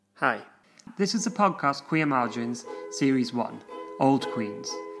Hi, this is the podcast Queer Margins, Series 1, Old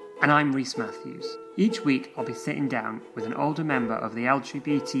Queens, and I'm Rhys Matthews. Each week I'll be sitting down with an older member of the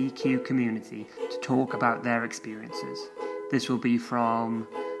LGBTQ community to talk about their experiences. This will be from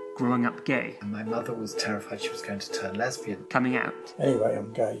growing up gay, and my mother was terrified she was going to turn lesbian, coming out, anyway,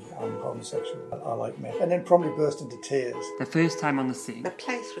 I'm gay, I'm homosexual, I like men, and then probably burst into tears. their first time on the scene, The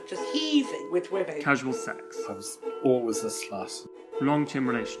place was just heaving with women. casual sex, I was always a slut. long-term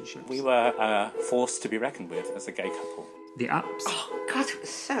relationships, We were a force to be reckoned with as a gay couple. the ups, Oh, God, it was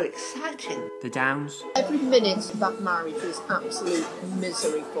so exciting. the downs, Every minute of that marriage was absolute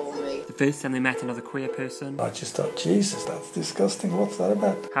misery for me. the first time they met another queer person, I just thought, Jesus, that's disgusting, what's that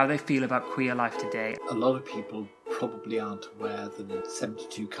about? how they feel about queer life today, A lot of people probably aren't aware that in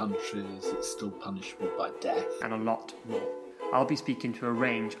 72 countries it's still punishable by death. and a lot more. I'll be speaking to a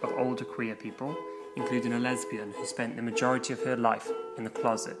range of older queer people, including a lesbian who spent the majority of her life in the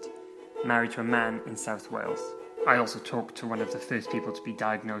closet, married to a man in South Wales. I also talked to one of the first people to be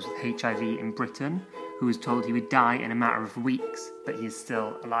diagnosed with HIV in Britain, who was told he would die in a matter of weeks, but he is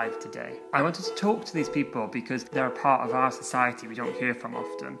still alive today. I wanted to talk to these people because they're a part of our society we don't hear from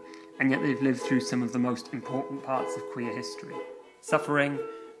often, and yet they've lived through some of the most important parts of queer history. Suffering,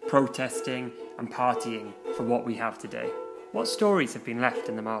 protesting, and partying for what we have today. What stories have been left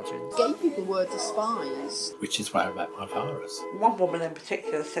in the margins? Gay people were despised. Which is where I met my virus. One woman in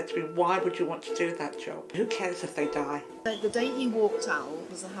particular said to me, why would you want to do that job? Who cares if they die? The day he walked out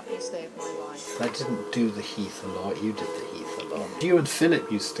was the happiest day of my life. I didn't do the Heath a lot, you did the Heath a lot. You and Philip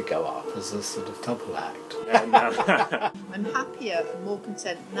used to go up as a sort of double act. I'm happier and more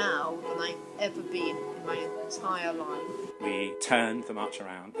content now than I've ever been in my entire life. We turned the march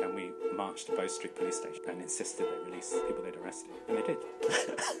around and we marched to Bow Street Police Station and insisted they release the people they'd arrested. And they did.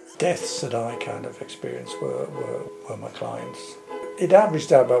 Deaths that I kind of experienced were my clients. It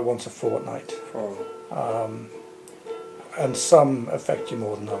averaged out about once a fortnight. And some affect you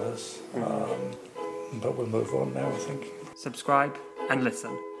more than others. But we'll move on now, I think. Subscribe and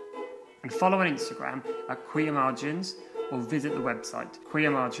listen. And follow on Instagram at Queer Margins or visit the website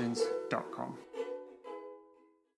queermargins.com.